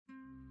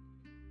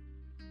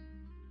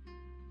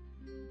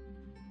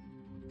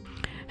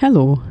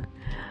Hello,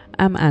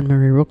 I'm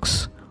Anne-Marie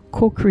Rooks,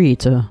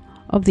 co-creator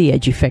of the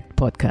Edge Effect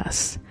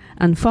podcast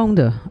and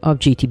founder of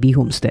GTB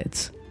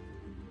Homesteads.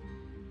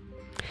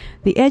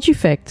 The Edge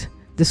Effect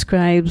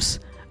describes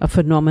a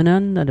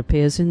phenomenon that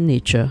appears in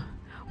nature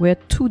where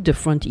two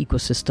different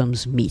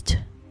ecosystems meet.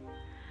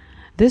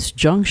 This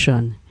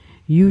junction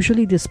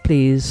usually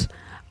displays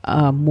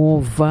a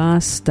more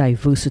vast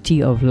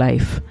diversity of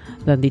life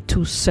than the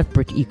two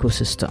separate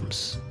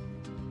ecosystems.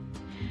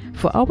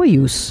 For our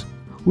use,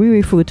 we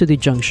refer to the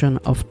junction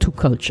of two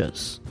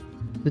cultures,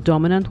 the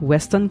dominant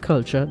Western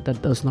culture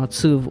that does not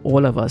serve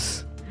all of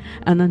us,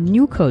 and a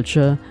new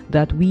culture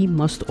that we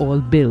must all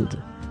build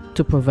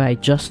to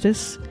provide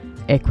justice,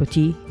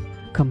 equity,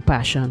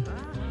 compassion,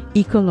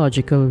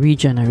 ecological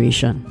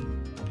regeneration,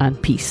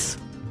 and peace.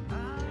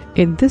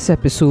 In this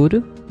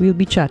episode, we'll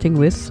be chatting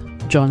with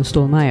John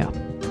Stollmeyer.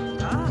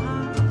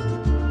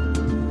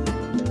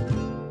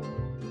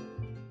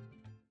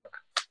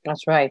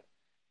 That's right.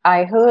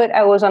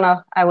 I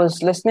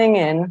was listening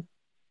in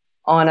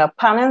on a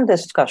panel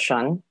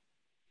discussion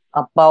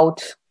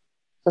about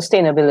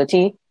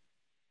sustainability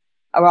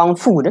around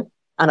food.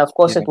 And of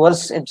course, it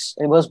was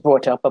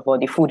brought up about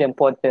the food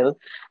import bill.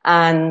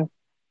 And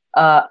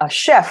a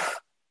chef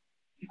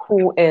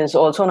who is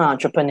also an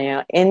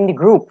entrepreneur in the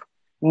group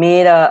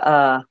made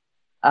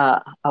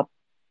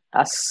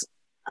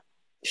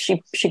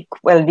she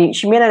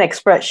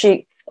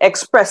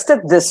expressed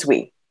it this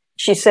way.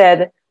 She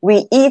said,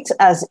 "We eat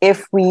as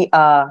if we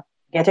are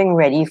getting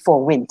ready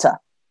for winter."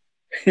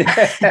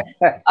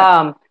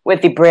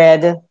 With the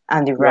bread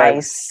and the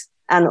rice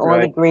and all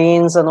the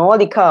grains and all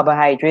the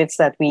carbohydrates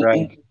that we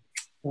eat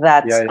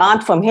that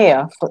aren't from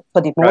here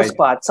for the most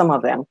part, some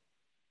of them.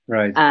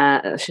 Right.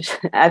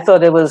 I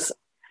thought it was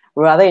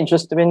rather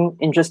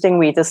interesting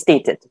way to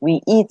state it.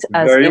 We eat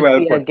as if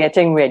we are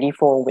getting ready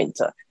for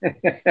winter.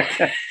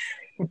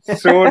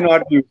 So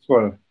not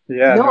useful.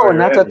 Yeah. No,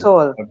 not at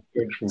all.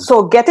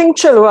 So getting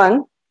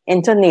children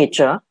into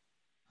nature,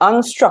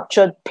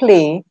 unstructured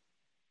play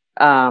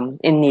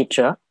in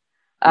nature,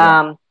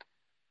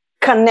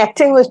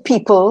 connecting with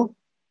people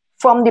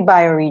from the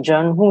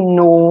bioregion who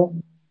know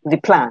the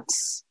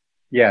plants.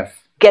 Yes.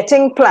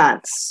 Getting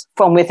plants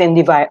from within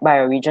the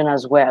bioregion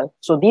as well.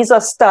 So these are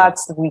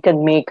starts that we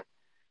can make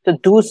to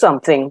do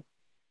something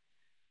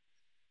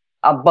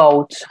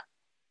about,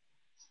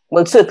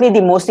 well, certainly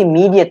the most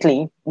immediate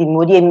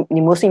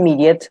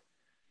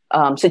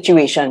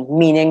situation,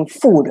 meaning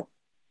food.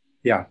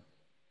 Yeah.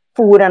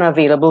 Food and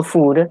available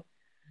food.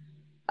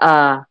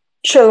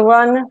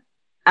 Children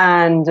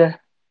and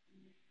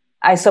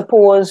I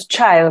suppose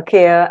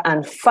childcare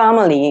and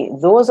family,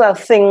 those are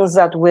things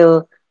that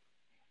will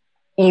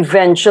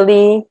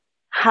eventually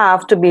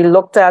have to be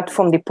looked at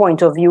from the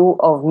point of view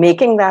of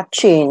making that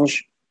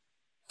change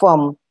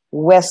from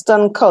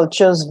Western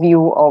culture's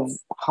view of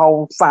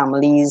how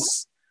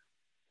families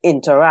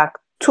interact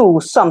to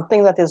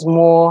something that is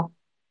more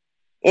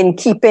in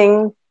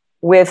keeping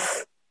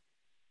with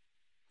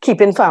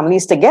keeping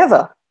families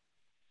together,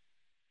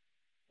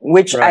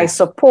 which I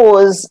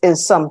suppose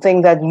is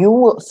something that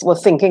you were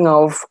thinking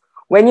of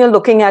when you're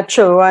looking at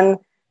children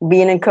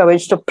being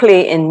encouraged to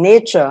play in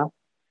nature.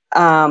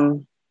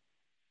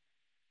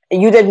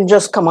 You didn't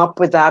just come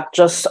up with that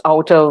just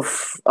out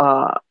of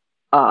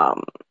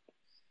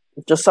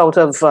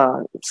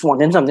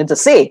wanting something to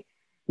say.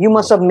 You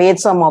must have made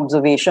some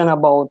observation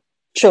about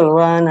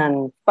children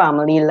and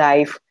family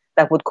life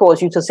that would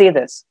cause you to say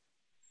this.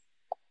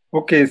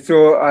 Okay,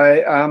 so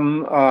I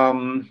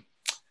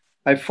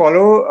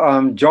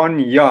follow John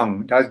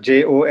Young, that's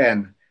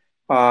Jon,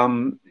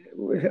 and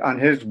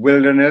his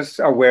Wilderness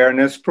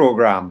Awareness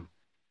Program.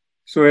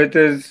 So it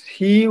is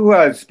he who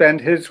has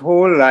spent his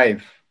whole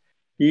life.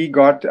 He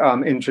got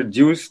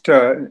introduced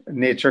to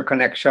nature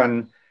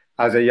connection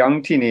as a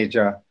young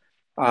teenager,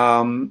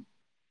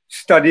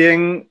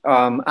 studying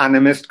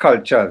animist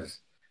cultures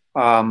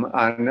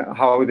and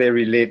how they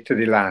relate to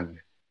the land.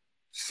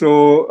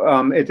 So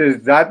it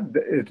is that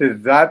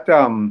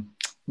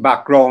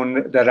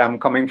background that I'm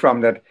coming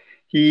from. That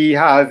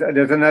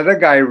there's another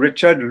guy,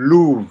 Richard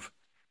Louv.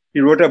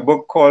 He wrote a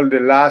book called The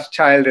Last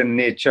Child in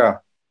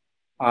Nature,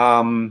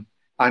 and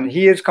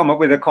he has come up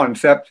with a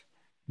concept,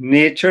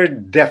 nature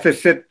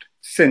deficit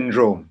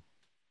syndrome.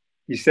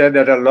 He said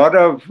that a lot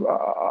of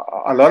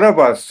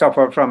us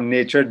suffer from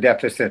nature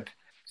deficit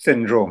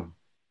syndrome,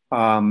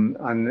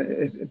 and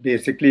it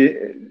basically,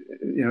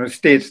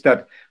 states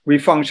that we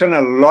function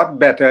a lot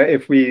better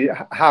if we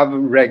have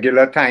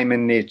regular time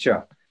in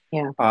nature.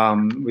 Yeah.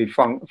 We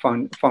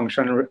function,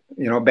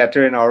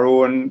 better in our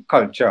own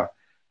culture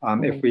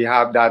if we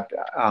have that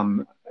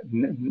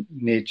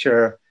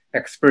nature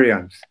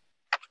experience.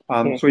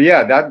 So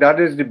yeah, that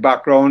is the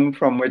background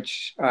from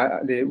which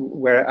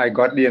where I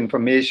got the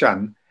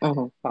information,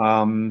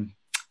 and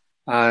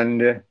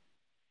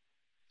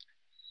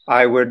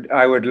I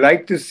would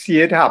like to see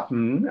it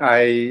happen.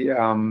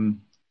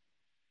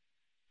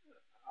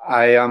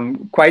 I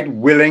am quite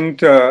willing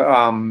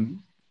to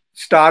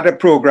start a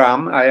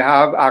program. I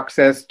have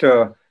access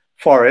to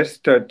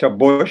forest, to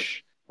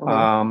bush,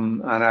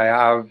 And I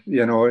have,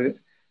 the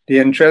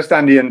interest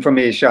and the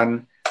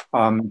information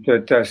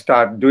to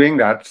start doing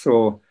that.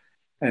 So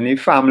any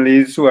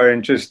families who are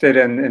interested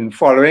in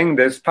following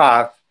this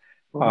path,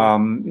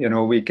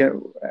 we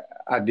can,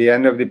 at the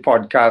end of the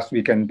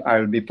podcast,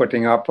 I'll be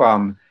putting up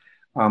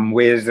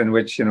ways in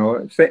which,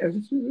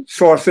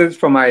 sources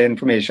for my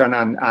information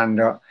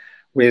and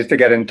ways to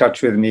get in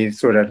touch with me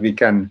so that we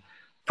can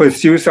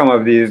pursue some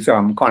of these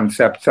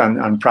concepts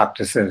and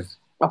practices.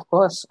 Of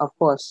course, of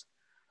course.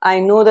 I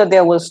know that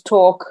there was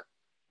talk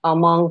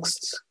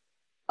amongst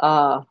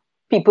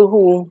people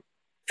who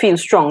feel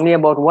strongly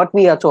about what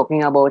we are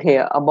talking about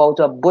here, about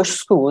a bush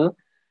school.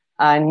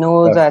 I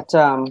know that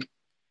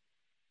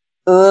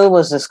Earl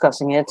was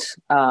discussing it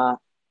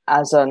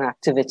as an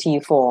activity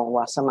for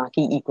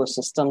Wasamaki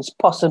ecosystems,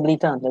 possibly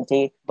to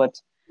undertake.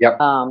 But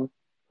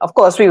of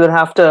course, we will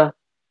have to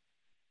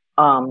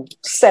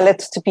sell it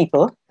to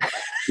people.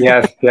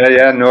 Yes,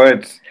 no,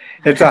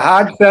 it's a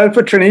hard sell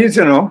for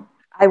Trinidad,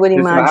 I would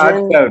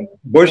imagine.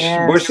 Bush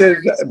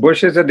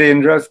is a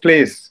dangerous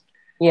place.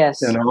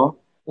 Yes. And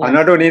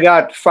not only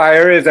that,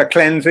 fire is a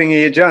cleansing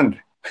agent.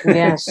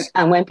 Yes.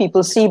 And when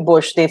people see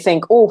bush, they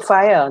think, oh,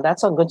 fire,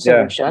 that's a good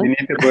solution. Yeah, you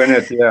need to burn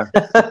it,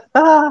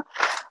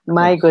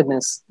 My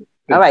goodness.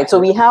 All right. So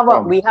we have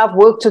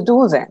work to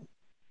do then.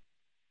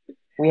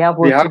 We have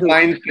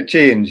minds to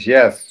change.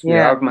 Yes. We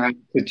have minds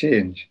to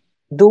change.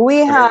 Do we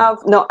have,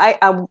 no,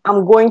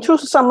 I'm going through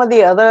some of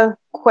the other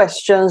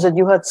questions that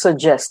you had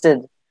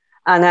suggested.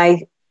 And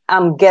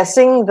I'm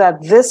guessing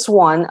that this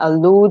one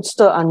alludes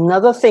to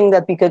another thing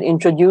that we could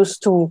introduce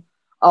to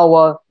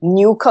our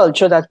new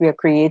culture that we are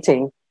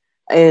creating.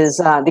 Is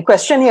the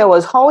question here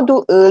was, how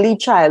do early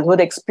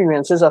childhood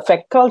experiences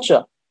affect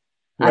culture?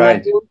 And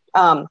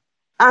right.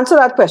 Answer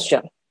that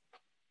question.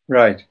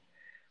 Right.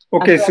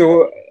 Okay,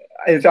 so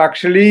it's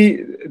actually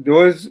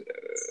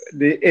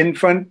the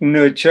infant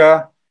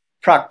nurture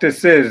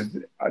practices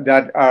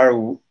that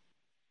are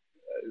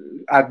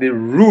at the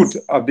root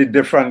of the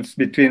difference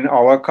between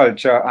our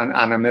culture and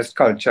animist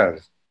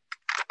cultures.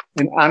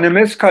 In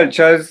animist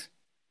cultures,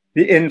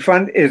 the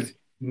infant is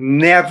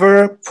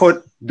never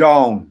put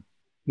down.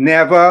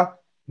 Never,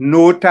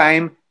 no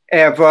time,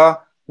 ever,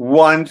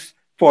 once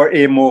for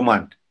a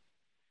moment.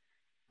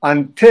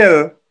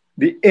 Until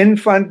the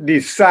infant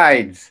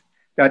decides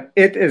that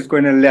it is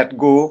going to let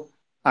go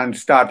and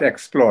start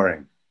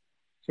exploring.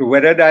 So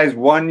whether that is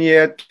 1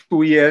 year,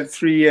 2 years,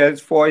 3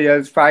 years, 4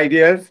 years, 5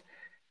 years,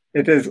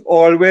 it is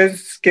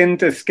always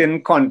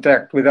skin-to-skin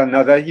contact with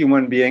another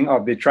human being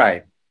of the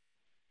tribe.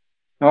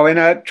 Now, in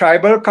a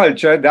tribal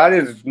culture, that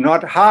is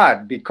not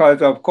hard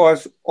because, of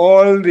course,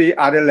 all the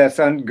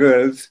adolescent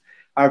girls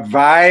are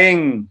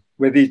vying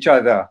with each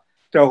other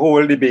to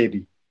hold the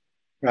baby,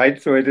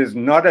 right? So it is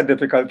not a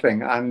difficult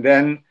thing. And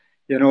then,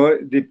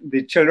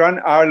 the children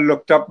are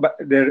looked up,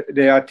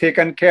 they are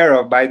taken care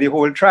of by the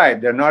whole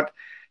tribe.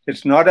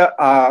 It's not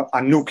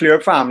a nuclear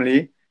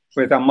family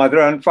with a mother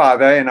and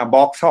father in a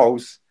box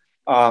house,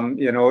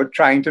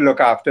 trying to look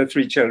after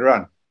 3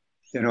 children.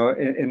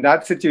 In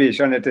that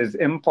situation, it is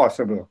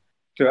impossible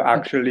to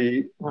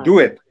actually do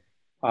it.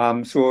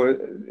 So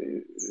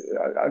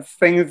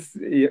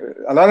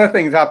a lot of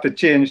things have to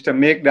change to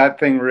make that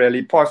thing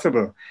really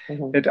possible.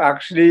 Mm-hmm. It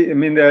actually,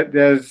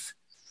 there's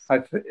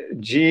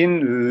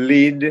Jean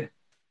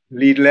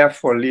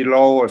Liedleff or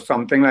Liedlow or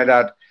something like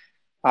that.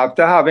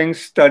 After having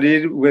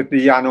studied with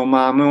the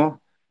Yanomamo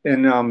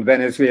in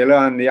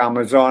Venezuela and the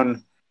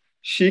Amazon,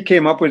 she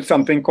came up with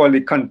something called the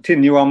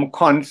continuum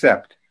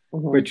concept.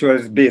 Mm-hmm. Which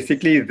was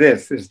basically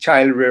this, is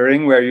child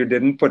rearing where you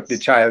didn't put the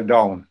child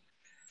down.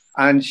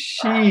 And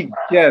she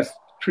just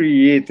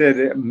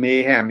created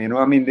mayhem,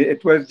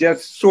 it was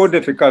just so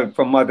difficult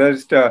for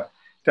mothers to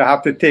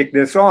have to take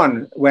this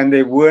on when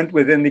they weren't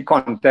within the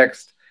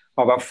context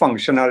of a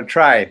functional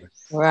tribe.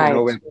 Right.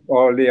 With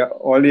all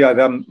the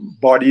other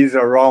bodies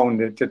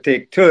around to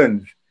take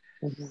turns.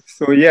 Mm-hmm.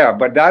 So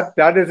but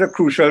that is a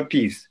crucial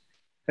piece.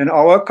 In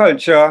our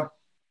culture,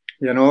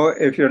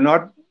 if you're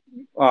not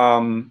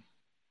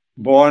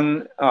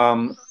born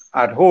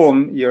at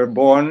home, you're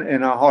born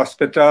in a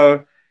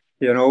hospital,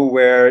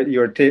 where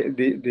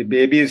the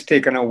baby is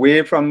taken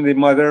away from the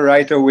mother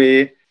right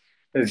away,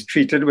 is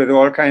treated with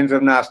all kinds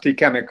of nasty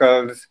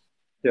chemicals,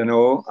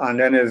 and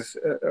then is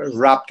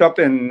wrapped up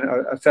in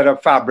a set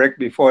of fabric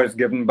before it's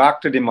given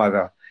back to the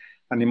mother.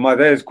 And the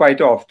mother is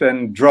quite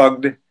often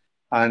drugged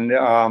and,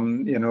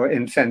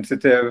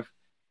 insensitive.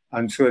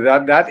 And so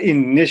that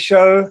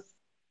initial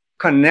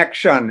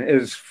connection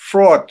is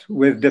fraught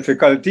with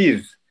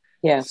difficulties.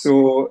 Yes.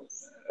 So,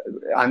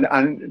 and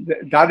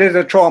that is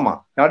a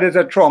trauma. That is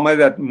a trauma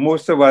that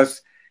most of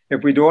us,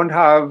 if we don't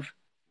have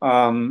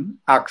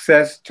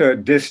access to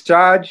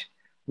discharge,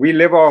 we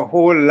live our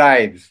whole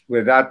lives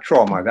with that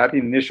trauma, that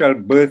initial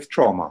birth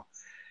trauma.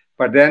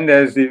 But then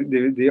there's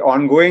the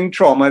ongoing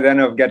trauma then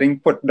of getting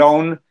put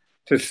down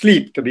to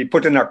sleep, to be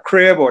put in a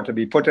crib or to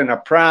be put in a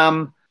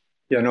pram,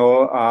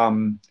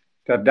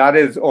 that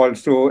is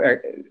also,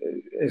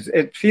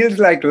 it feels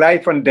like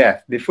life and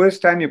death. The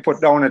first time you put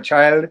down a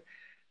child,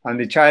 and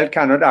the child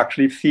cannot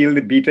actually feel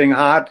the beating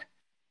heart,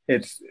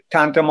 it's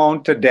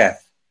tantamount to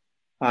death.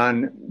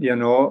 And,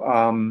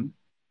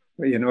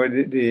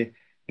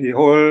 the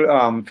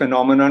whole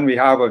phenomenon we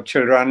have of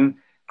children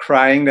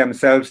crying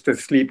themselves to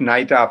sleep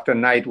night after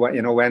night,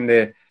 when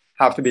they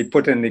have to be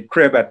put in the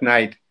crib at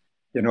night,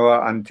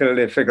 until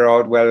they figure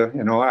out, well,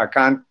 I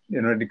can't,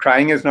 the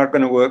crying is not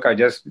going to work.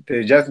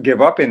 They just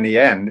give up in the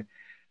end.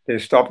 They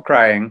stop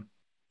crying.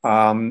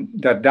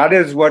 That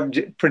is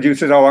what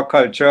produces our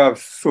culture of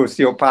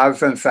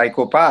sociopaths and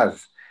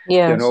psychopaths.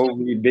 Yes.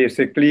 We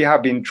basically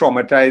have been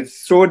traumatized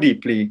so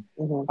deeply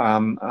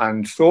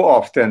and so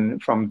often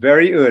from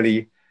very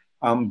early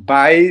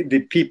by the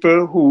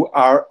people who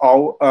are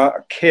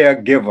our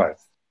caregivers,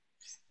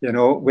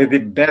 with the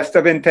best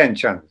of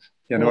intentions.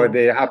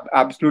 They have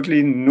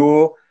absolutely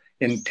no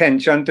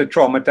intention to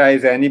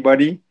traumatize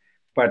anybody,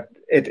 but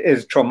it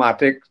is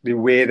traumatic the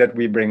way that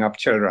we bring up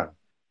children,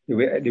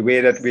 the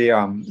way that we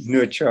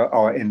nurture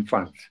our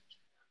infants.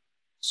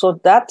 So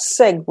that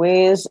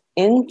segues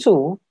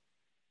into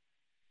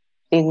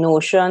the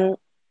notion.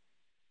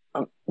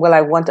 Well,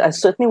 I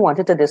certainly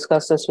wanted to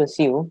discuss this with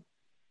you,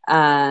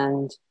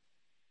 and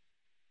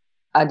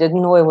I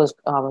didn't know I was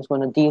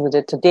going to deal with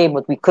it today,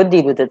 but we could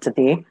deal with it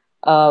today,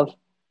 of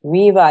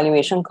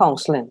reevaluation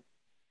counseling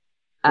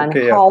and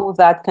how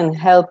that can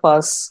help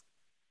us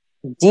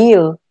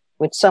deal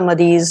with some of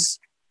these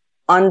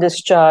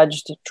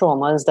undischarged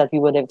traumas that we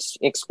would have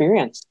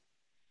experienced.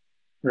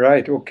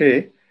 Right.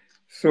 Okay.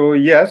 So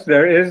yes,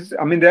 there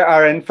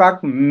are in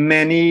fact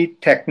many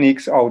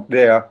techniques out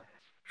there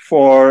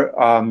for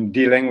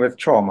dealing with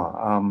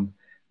trauma.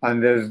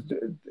 And there's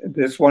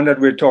this one that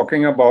we're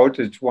talking about.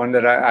 It's one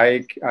that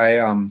I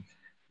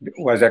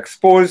was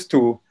exposed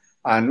to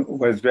and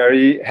was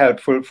very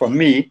helpful for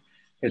me.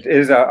 It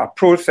is a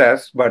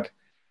process, but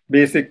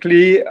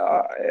basically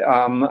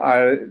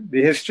the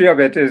history of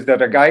it is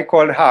that a guy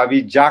called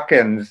Harvey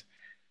Jackins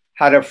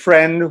had a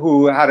friend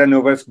who had a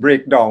nervous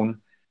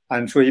breakdown.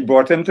 And so he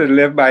brought him to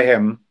live by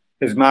him.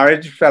 His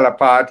marriage fell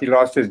apart. He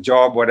lost his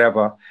job,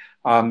 whatever.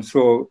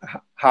 So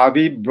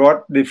Harvey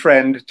brought the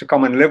friend to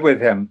come and live with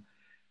him.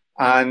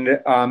 And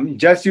he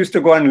just used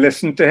to go and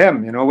listen to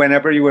him.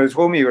 Whenever he was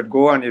home, he would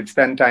go and he'd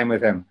spend time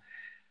with him.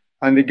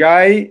 And the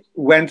guy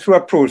went through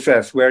a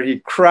process where he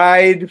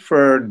cried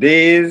for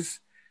days,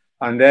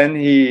 and then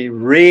he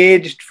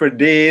raged for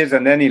days,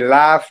 and then he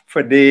laughed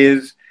for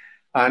days.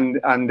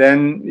 And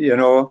then,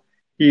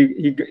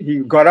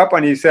 he got up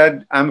and he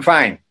said, "I'm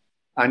fine."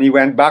 And he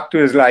went back to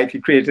his life. He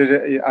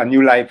created a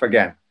new life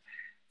again.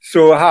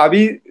 So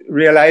Harvey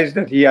realized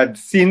that he had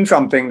seen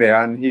something there,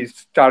 and he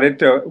started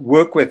to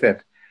work with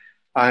it.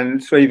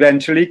 And so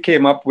eventually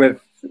came up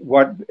with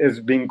what is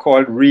being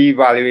called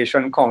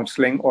reevaluation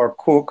counseling or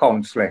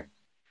co-counseling.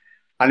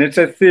 And it's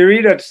a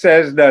theory that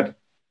says that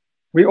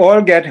we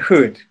all get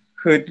hurt.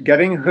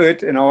 Getting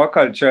hurt in our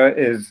culture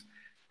is,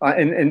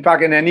 in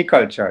fact, in any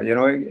culture,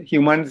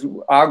 humans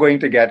are going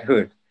to get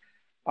hurt.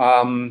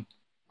 And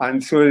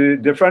so the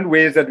different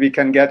ways that we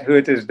can get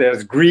hurt is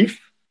there's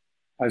grief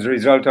as a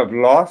result of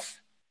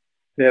loss.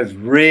 There's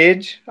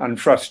rage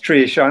and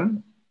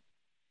frustration.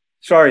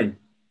 Sorry.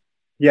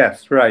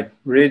 Yes, right.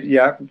 Rage,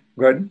 yeah,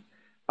 good.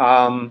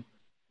 And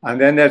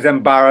then there's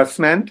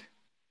embarrassment.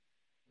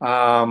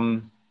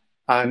 And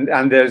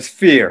there's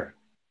fear.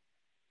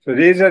 So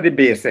these are the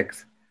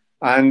basics.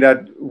 And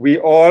that we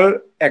all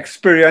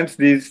experience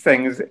these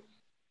things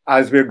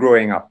as we're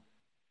growing up.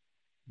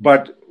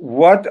 But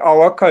what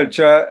our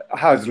culture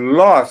has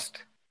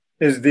lost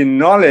is the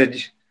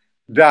knowledge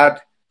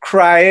that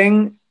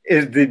crying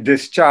is the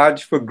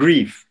discharge for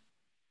grief.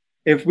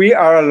 If we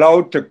are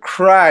allowed to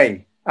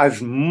cry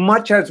as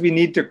much as we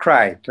need to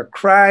cry and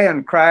cry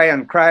and cry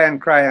and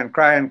cry and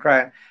cry and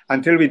cry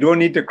until we don't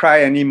need to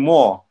cry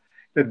anymore,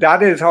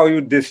 that is how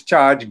you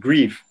discharge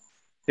grief.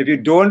 If you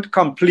don't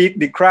complete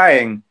the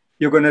crying,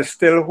 you're going to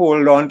still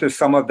hold on to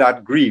some of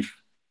that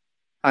grief.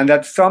 And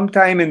that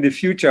sometime in the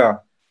future,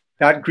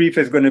 that grief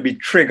is going to be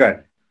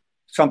triggered.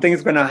 Something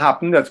is going to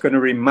happen that's going to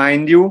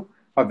remind you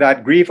of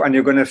that grief, and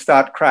you're going to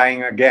start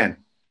crying again.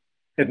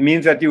 It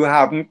means that you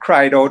haven't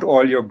cried out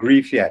all your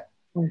grief yet.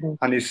 Mm-hmm.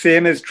 And the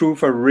same is true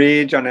for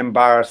rage and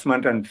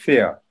embarrassment and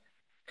fear.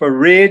 For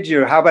rage,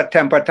 you have a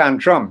temper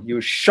tantrum. You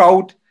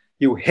shout,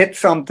 you hit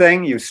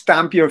something, you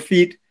stamp your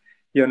feet,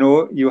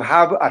 you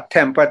have a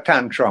temper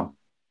tantrum.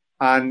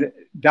 And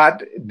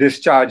that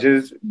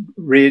discharges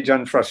rage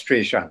and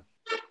frustration.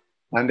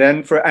 And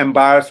then for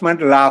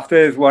embarrassment, laughter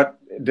is what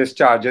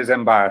discharges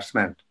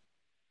embarrassment.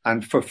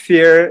 And for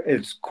fear,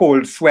 it's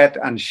cold sweat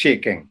and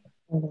shaking.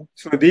 Mm-hmm.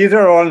 So these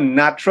are all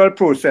natural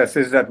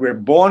processes that we're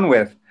born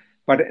with.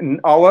 But in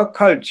our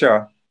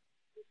culture,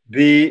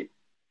 the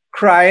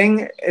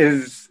crying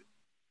is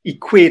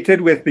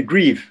equated with the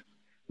grief.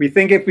 We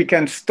think if we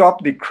can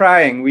stop the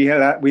crying, we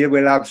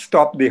will have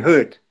stopped the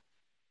hurt.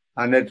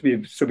 And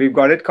we've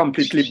got it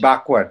completely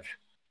backwards.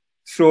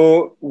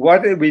 So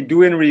what we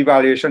do in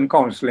reevaluation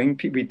counseling,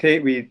 we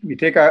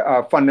take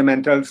a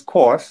fundamentals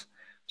course,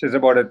 which is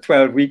about a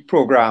 12-week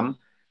program,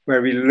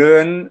 where we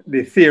learn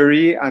the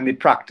theory and the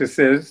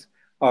practices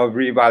of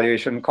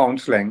reevaluation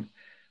counseling.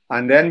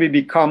 And then we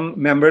become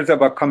members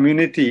of a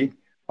community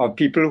of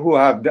people who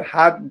have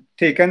had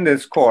taken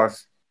this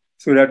course,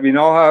 so that we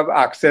now have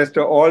access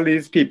to all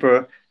these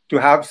people to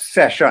have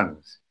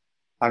sessions.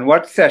 And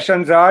what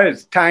sessions are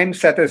is time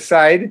set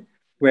aside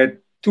where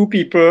two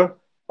people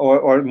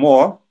or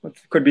more, it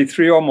could be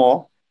three or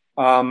more,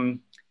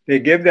 they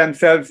give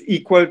themselves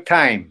equal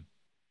time,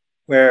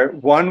 where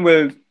one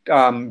will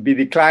be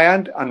the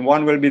client and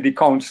one will be the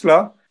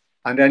counselor,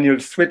 and then you'll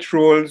switch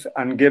roles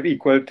and give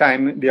equal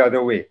time the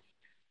other way.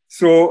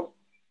 So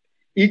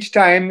each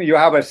time you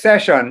have a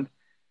session,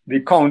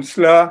 the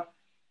counselor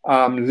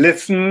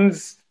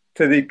listens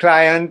to the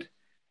client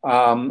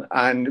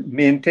and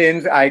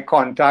maintains eye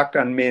contact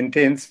and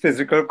maintains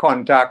physical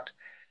contact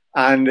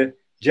and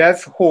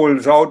just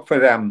holds out for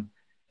them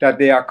that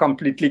they are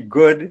completely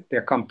good,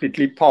 they're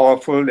completely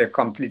powerful, they're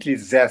completely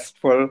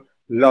zestful,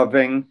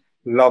 loving,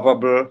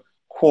 lovable,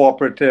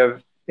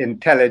 cooperative,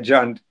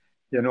 intelligent,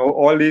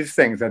 all these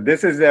things. That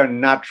this is their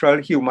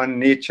natural human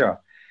nature,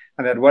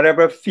 and that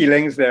whatever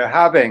feelings they're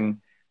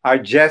having are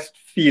just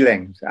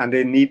feelings and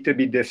they need to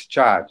be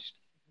discharged.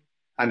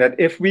 And that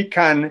if we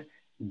can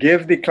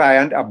give the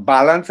client a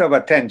balance of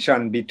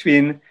attention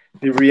between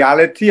the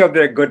reality of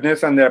their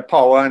goodness and their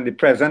power and the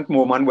present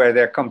moment where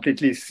they're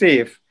completely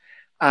safe,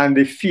 and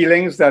the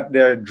feelings that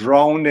they're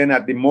drowned in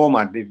at the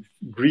moment, the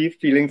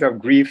feelings of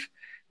grief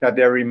that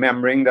they're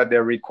remembering, that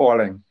they're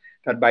recalling,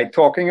 that by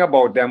talking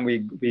about them,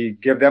 we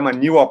give them a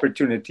new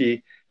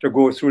opportunity to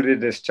go through the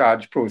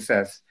discharge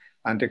process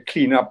and to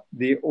clean up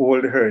the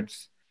old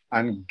hurts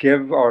and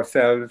give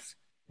ourselves,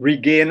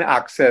 regain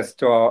access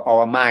to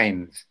our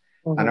minds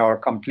and our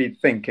complete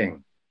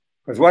thinking.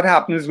 Because what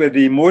happens with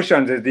the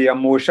emotions is the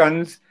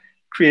emotions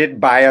create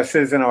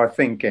biases in our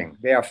thinking.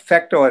 They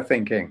affect our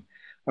thinking,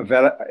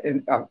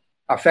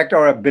 affect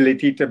our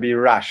ability to be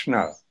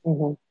rational.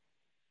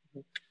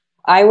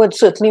 I would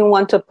certainly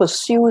want to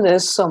pursue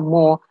this some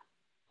more,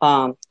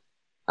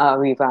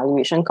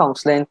 reevaluation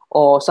counseling,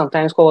 or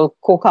sometimes called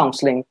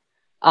co-counseling,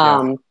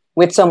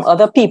 with some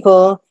other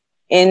people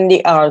in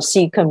the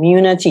RC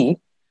community.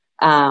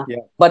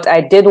 But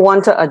I did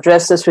want to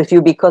address this with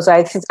you because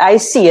I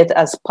see it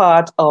as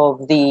part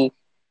of the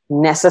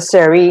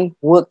necessary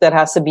work that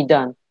has to be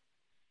done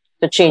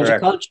to change the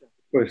culture.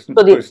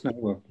 Personal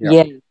work.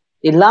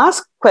 The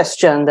last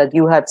question that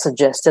you had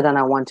suggested, and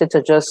I wanted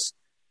to just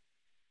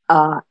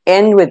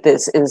end with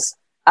this, is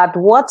at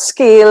what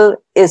scale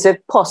is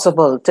it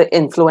possible to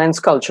influence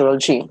cultural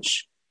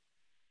change?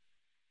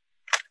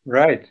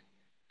 Right.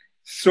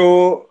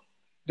 So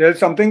there's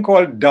something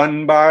called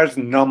Dunbar's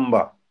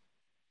number.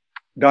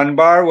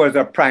 Dunbar was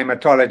a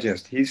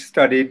primatologist. He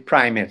studied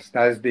primates,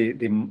 that is the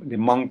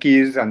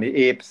monkeys and the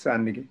apes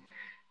and the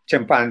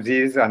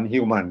chimpanzees and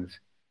humans.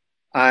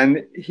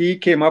 And he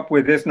came up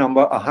with this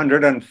number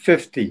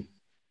 150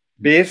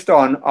 based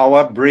on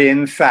our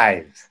brain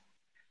size.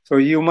 So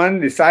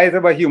the size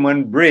of a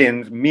human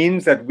brain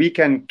means that we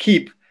can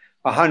keep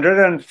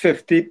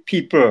 150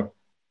 people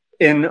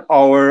in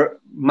our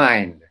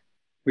mind.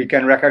 We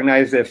can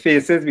recognize their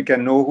faces, we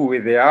can know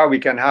who they are, we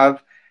can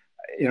have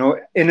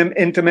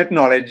intimate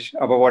knowledge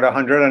of about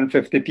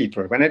 150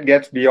 people. When it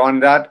gets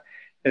beyond that,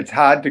 it's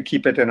hard to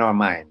keep it in our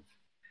mind.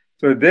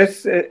 So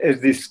this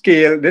is the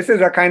scale. This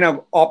is a kind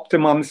of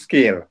optimum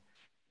scale.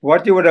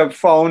 What you would have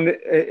found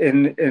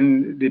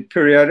in the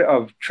period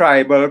of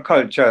tribal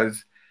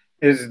cultures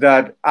is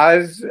that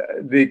as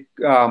the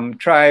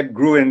tribe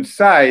grew in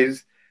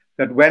size,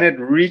 that when it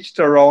reached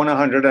around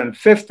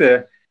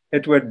 150,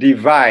 it would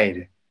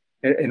divide.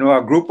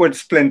 A group would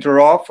splinter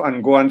off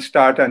and go and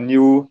start a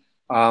new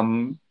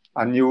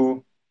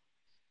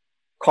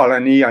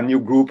colony, a new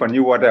group, a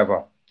new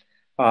whatever.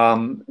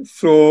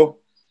 So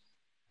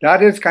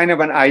that is kind of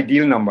an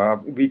ideal number.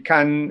 We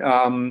can,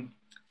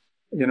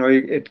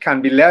 it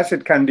can be less,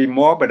 it can be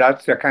more, but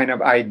that's a kind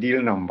of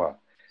ideal number.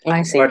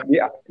 I see. But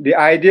the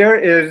idea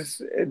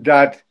is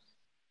that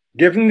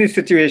given the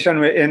situation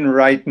we're in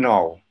right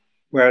now,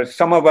 where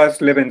some of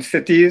us live in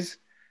cities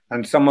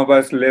and some of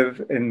us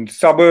live in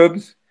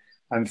suburbs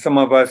and some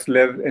of us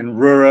live in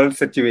rural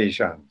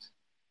situations,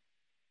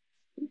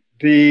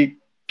 the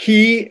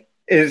key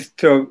is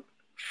to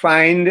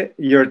find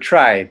your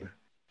tribe,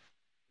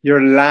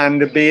 your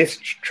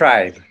land-based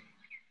tribe.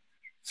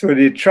 So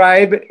the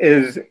tribe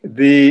is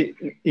the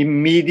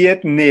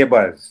immediate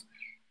neighbors,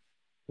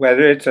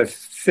 whether it's a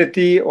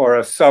city or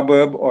a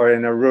suburb or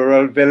in a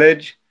rural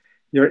village,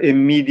 your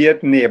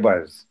immediate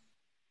neighbors.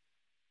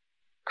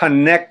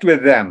 Connect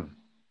with them,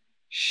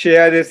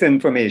 share this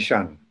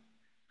information,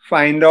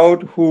 find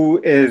out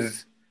who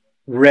is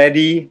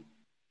ready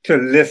to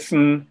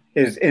listen,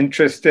 is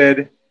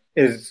interested,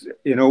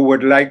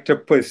 would like to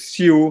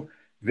pursue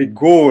the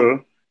goal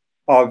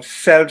of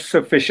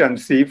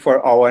self-sufficiency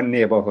for our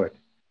neighborhood.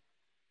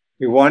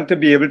 We want to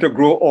be able to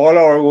grow all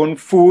our own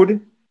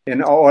food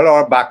in all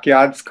our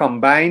backyards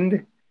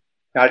combined.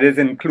 That is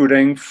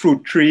including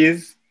fruit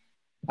trees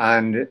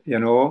and,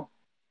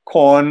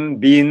 corn,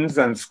 beans,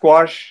 and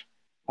squash,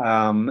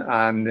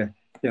 and,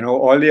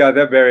 all the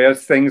other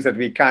various things that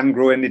we can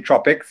grow in the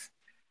tropics.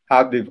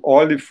 have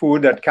all the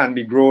food that can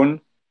be grown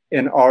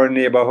in our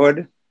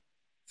neighborhood,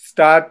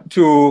 start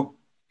to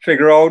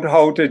figure out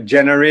how to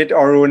generate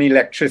our own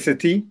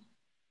electricity,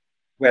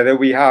 whether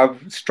we have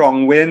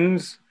strong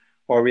winds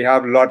or we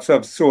have lots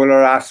of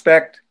solar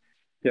aspect,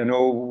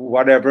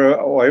 whatever,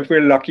 or if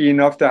we're lucky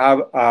enough to have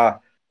a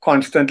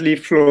constantly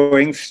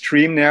flowing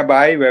stream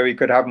nearby where we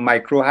could have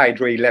micro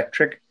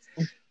hydroelectric.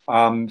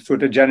 So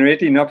to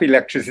generate enough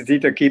electricity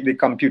to keep the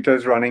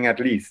computers running at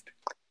least.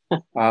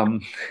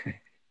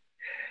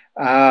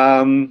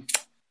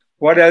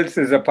 What else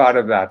is a part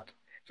of that?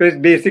 So it's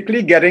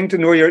basically getting to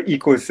know your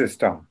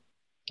ecosystem.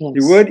 Yes.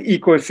 The word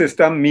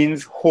ecosystem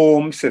means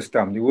home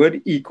system. The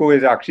word eco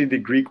is actually the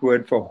Greek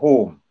word for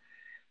home.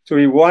 So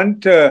we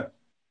want to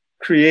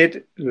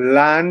create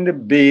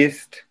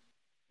land-based,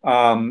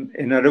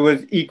 in other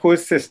words,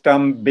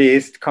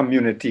 ecosystem-based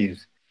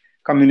communities.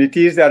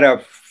 Communities that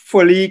are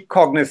fully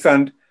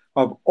cognizant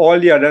of all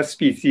the other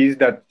species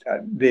that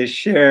they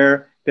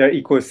share their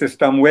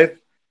ecosystem with,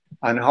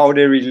 and how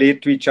they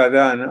relate to each other,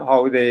 and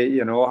how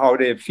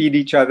they feed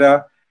each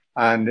other.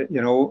 And,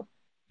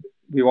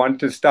 we want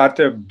to start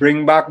to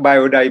bring back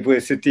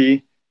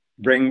biodiversity,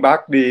 bring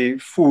back the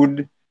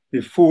foods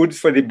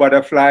for the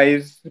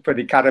butterflies, for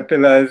the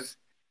caterpillars,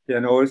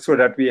 so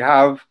that we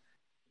have,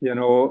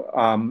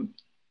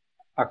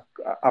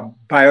 a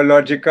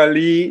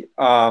biologically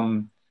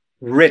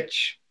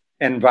rich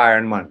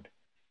environment,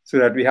 so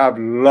that we have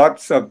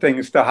lots of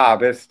things to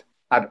harvest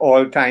at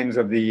all times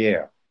of the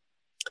year.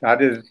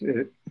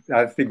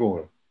 That's the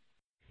goal.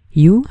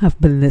 You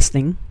have been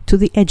listening to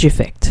The Edge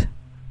Effect,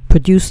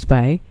 produced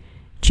by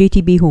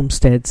JTB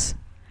Homesteads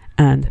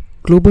and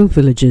Global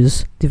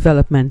Villages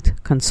Development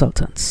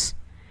Consultants.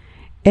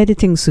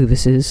 Editing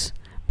services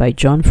by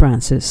John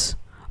Francis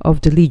of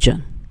The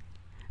Legion,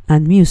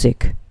 and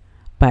music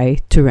by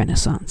To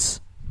Renaissance.